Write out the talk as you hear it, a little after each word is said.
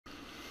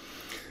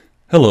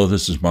Hello,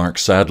 this is Mark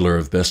Sadler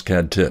of Best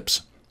CAD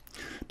Tips.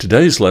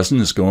 Today's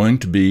lesson is going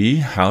to be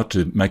how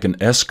to make an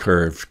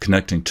S-curve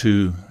connecting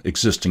two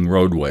existing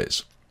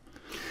roadways.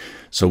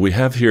 So we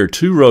have here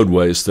two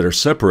roadways that are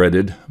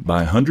separated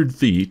by 100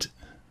 feet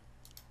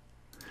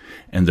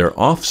and they're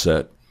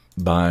offset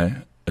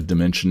by a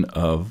dimension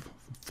of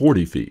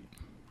 40 feet.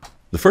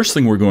 The first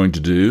thing we're going to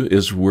do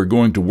is we're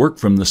going to work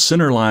from the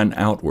center line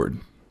outward,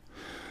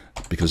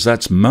 because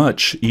that's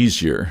much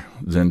easier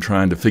than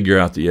trying to figure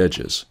out the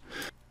edges.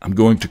 I'm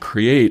going to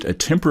create a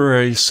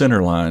temporary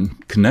center line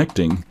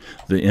connecting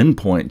the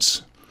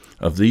endpoints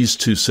of these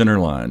two center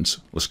lines.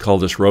 Let's call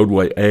this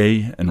roadway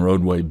A and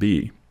roadway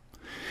B.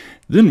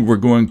 Then we're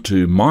going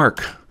to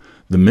mark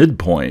the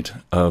midpoint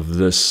of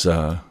this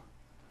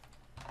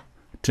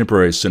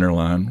temporary center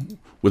line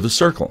with a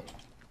circle.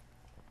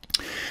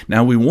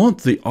 Now we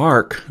want the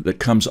arc that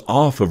comes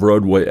off of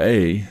roadway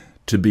A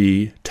to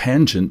be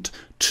tangent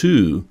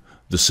to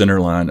the center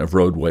line of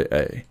roadway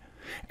A.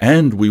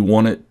 And we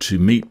want it to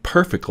meet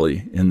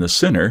perfectly in the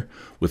center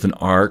with an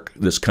arc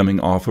that's coming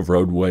off of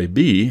roadway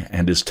B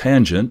and is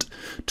tangent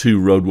to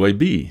roadway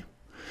B.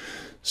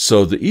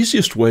 So the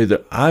easiest way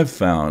that I've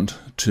found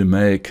to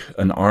make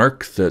an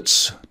arc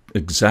that's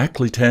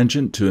exactly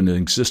tangent to an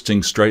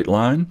existing straight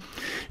line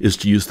is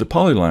to use the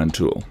polyline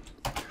tool.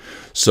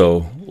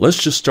 So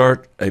let's just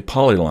start a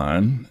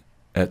polyline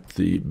at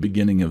the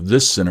beginning of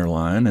this center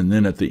line, and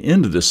then at the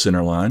end of this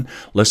center line,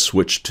 let's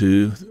switch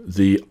to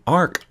the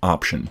arc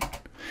option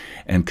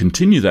and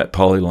continue that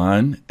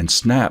polyline and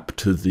snap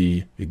to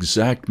the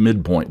exact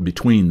midpoint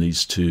between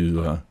these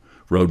two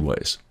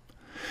roadways.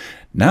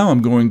 Now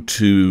I'm going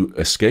to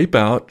escape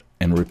out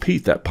and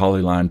repeat that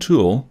polyline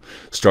tool,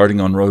 starting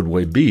on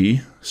roadway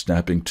B,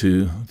 snapping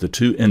to the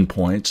two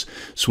endpoints,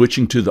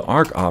 switching to the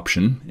arc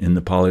option in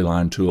the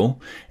polyline tool,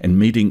 and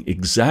meeting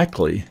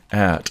exactly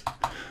at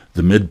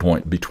the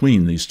midpoint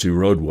between these two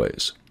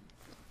roadways.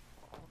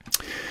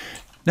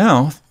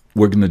 Now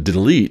we're going to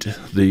delete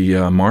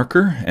the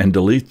marker and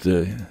delete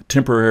the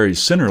temporary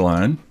center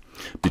line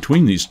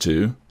between these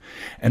two,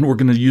 and we're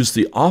going to use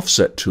the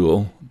offset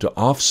tool to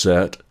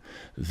offset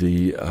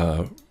the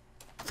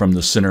from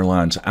the center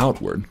lines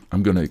outward.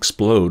 I'm going to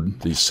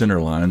explode these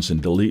center lines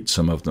and delete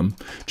some of them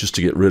just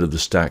to get rid of the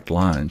stacked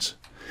lines.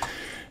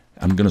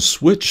 I'm going to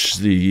switch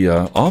the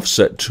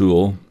offset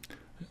tool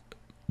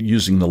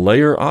using the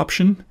layer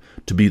option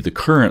to be the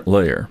current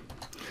layer.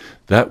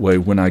 That way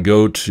when I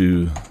go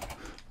to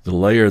the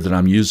layer that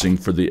I'm using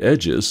for the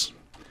edges,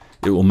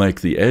 it will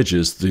make the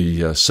edges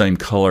the same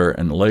color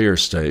and layer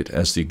state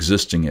as the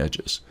existing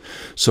edges.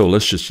 So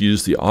let's just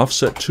use the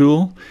offset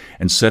tool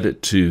and set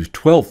it to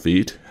 12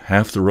 feet,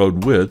 half the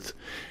road width,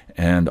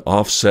 and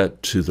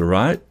offset to the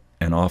right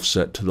and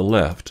offset to the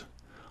left,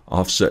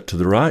 offset to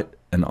the right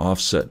and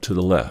offset to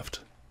the left.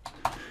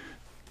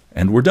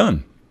 And we're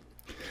done.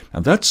 Now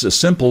that's a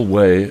simple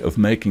way of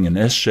making an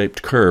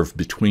S-shaped curve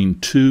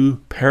between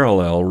two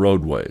parallel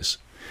roadways.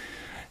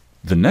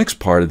 The next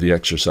part of the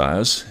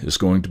exercise is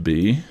going to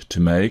be to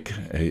make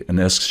an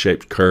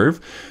S-shaped curve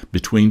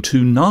between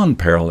two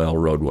non-parallel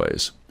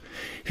roadways.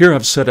 Here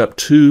I've set up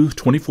two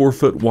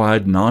 24-foot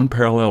wide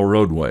non-parallel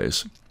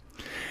roadways,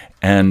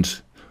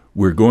 and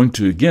we're going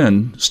to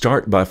again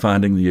start by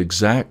finding the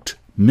exact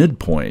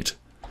midpoint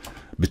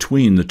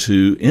between the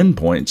two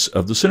endpoints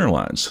of the center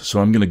lines.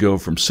 So I'm going to go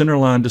from center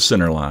line to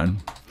center line,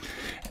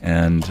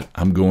 and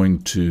I'm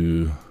going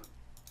to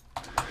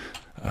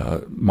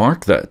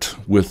mark that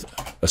with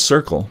a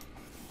circle.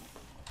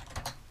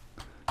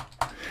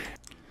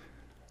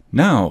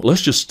 Now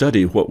let's just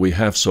study what we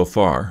have so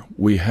far.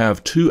 We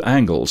have two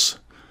angles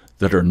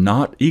that are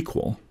not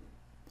equal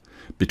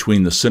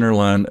between the center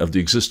line of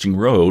the existing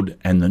road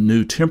and the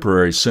new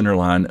temporary center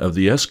line of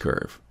the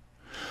S-curve.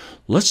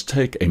 Let's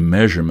take a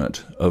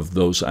measurement of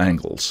those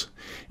angles.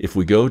 If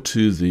we go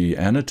to the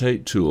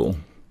Annotate tool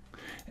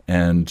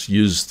and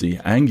use the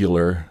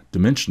Angular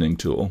Dimensioning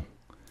tool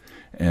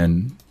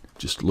and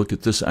just look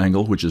at this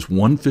angle, which is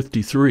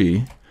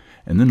 153,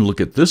 and then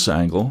look at this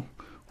angle,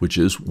 which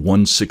is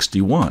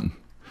 161.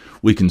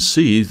 We can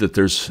see that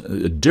there's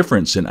a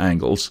difference in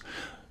angles.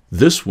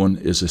 This one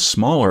is a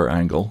smaller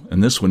angle,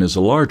 and this one is a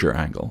larger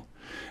angle.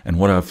 And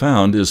what I've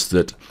found is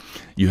that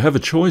you have a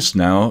choice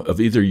now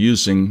of either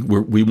using,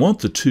 we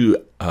want the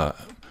two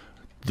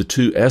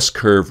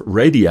S-curve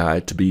radii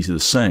to be the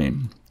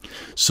same.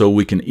 So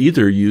we can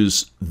either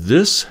use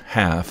this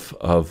half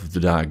of the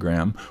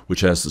diagram,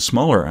 which has the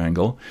smaller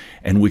angle,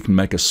 and we can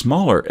make a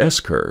smaller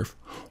S-curve,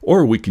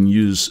 or we can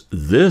use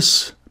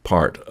this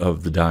part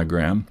of the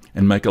diagram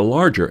and make a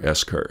larger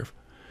S-curve.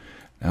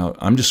 Now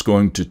I'm just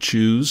going to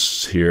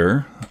choose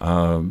here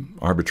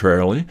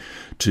arbitrarily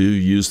to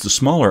use the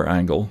smaller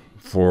angle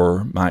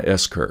for my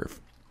S-curve.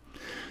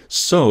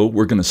 So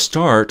we're going to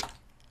start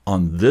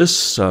on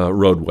this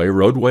roadway,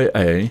 roadway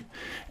A,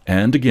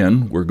 and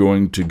again we're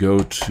going to go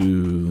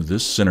to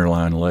this center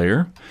line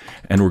layer,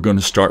 and we're going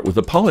to start with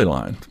a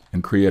polyline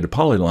and create a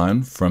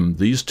polyline from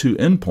these two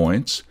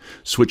endpoints,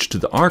 switch to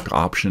the arc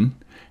option,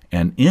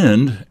 and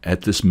end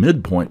at this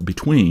midpoint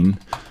between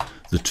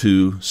the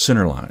two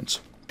center lines.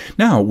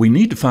 Now we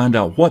need to find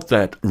out what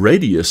that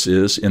radius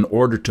is in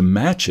order to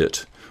match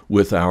it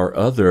with our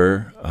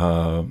other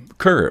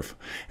curve.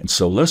 And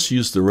so let's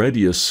use the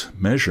radius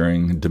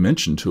measuring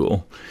dimension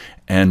tool,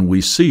 and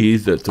we see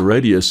that the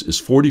radius is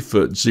 40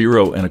 foot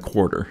 0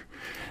 1/4.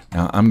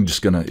 Now I'm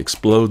just going to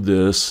explode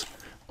this,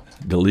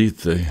 delete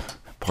the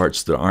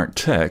parts that aren't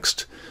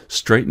text,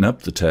 straighten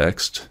up the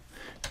text,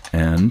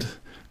 and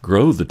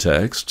grow the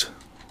text.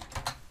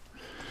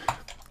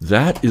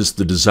 That is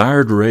the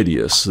desired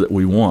radius that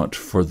we want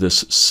for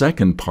this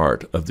second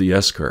part of the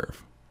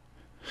S-curve.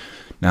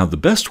 Now the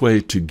best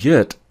way to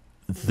get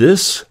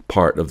this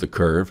part of the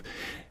curve,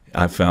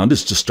 I found,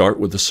 is to start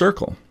with a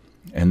circle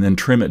and then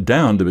trim it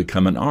down to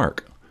become an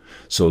arc.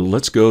 So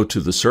let's go to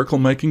the circle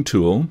making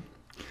tool,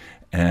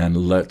 and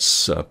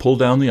let's pull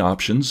down the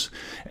options,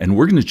 and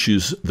we're going to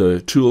choose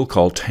the tool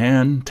called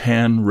Tan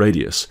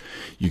Radius.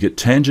 You get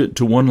tangent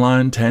to one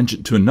line,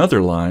 tangent to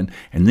another line,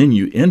 and then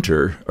you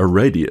enter a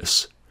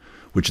radius,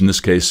 which in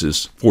this case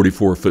is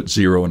 44 foot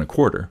 0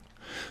 1/4.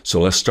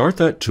 So let's start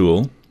that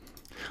tool.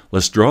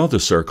 Let's draw the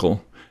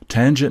circle,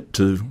 tangent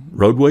to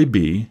roadway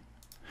B,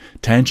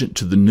 tangent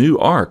to the new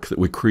arc that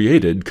we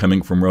created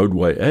coming from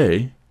roadway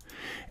A,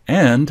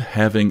 and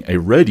having a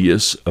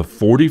radius of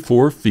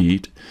 44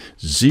 feet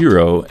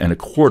 0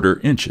 1/4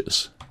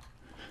 inches.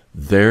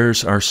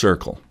 There's our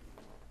circle.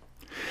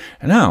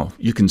 And now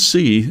you can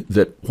see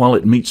that while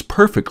it meets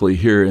perfectly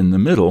here in the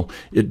middle,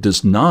 it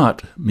does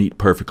not meet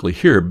perfectly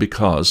here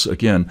because,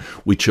 again,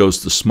 we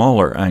chose the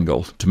smaller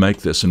angle to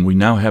make this, and we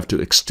now have to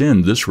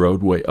extend this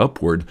roadway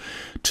upward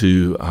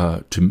to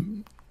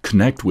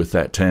connect with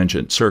that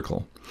tangent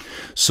circle.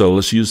 So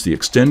let's use the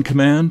extend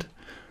command,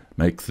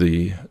 make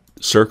the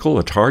circle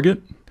a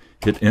target,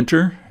 hit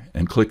enter,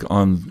 and click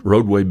on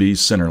roadway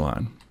B's center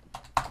line.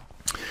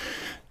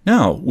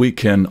 Now we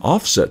can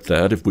offset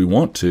that if we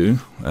want to.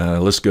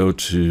 Let's go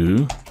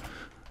to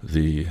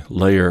the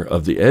layer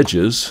of the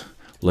edges.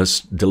 Let's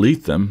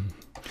delete them,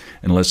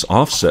 and let's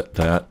offset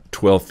that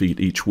 12 feet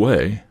each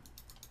way.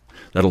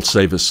 That'll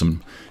save us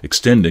some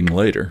extending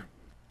later.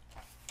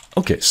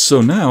 Okay,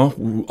 so now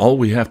all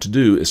we have to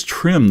do is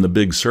trim the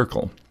big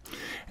circle,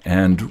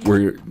 and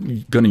we're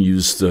going to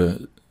use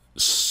the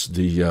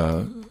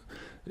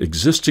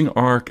existing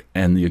arc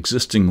and the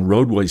existing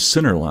roadway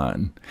center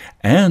line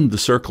and the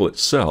circle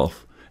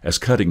itself as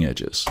cutting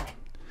edges.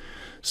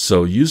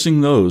 So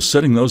using those,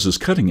 setting those as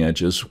cutting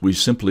edges, we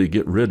simply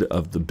get rid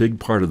of the big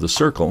part of the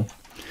circle,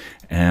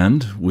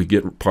 and we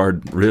get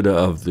rid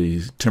of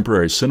the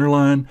temporary center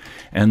line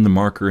and the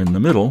marker in the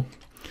middle.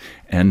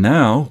 And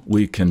now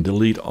we can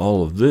delete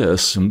all of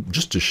this, and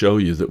just to show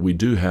you that we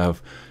do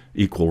have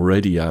equal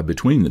radii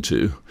between the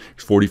two.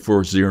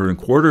 44 0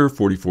 1/4,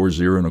 44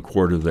 0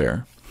 1/4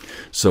 there.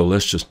 So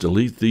let's just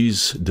delete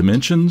these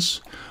dimensions,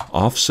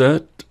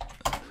 offset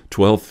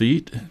 12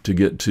 feet to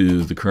get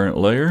to the current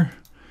layer,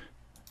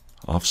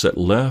 offset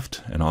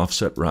left and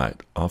offset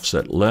right,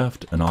 offset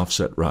left and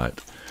offset right,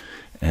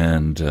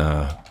 and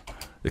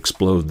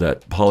explode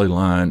that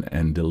polyline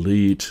and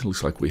delete.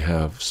 Looks like we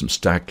have some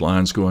stacked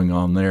lines going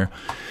on there.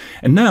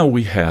 And now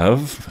we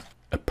have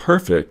a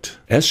perfect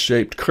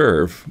S-shaped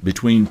curve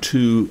between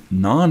two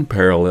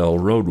non-parallel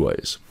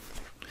roadways.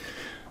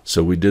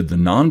 So we did the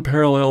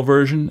non-parallel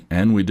version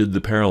and we did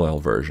the parallel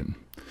version.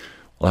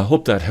 Well, I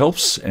hope that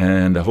helps,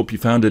 and I hope you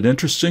found it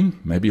interesting,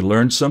 maybe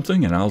learned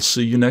something, and I'll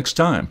see you next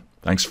time.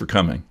 Thanks for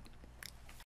coming.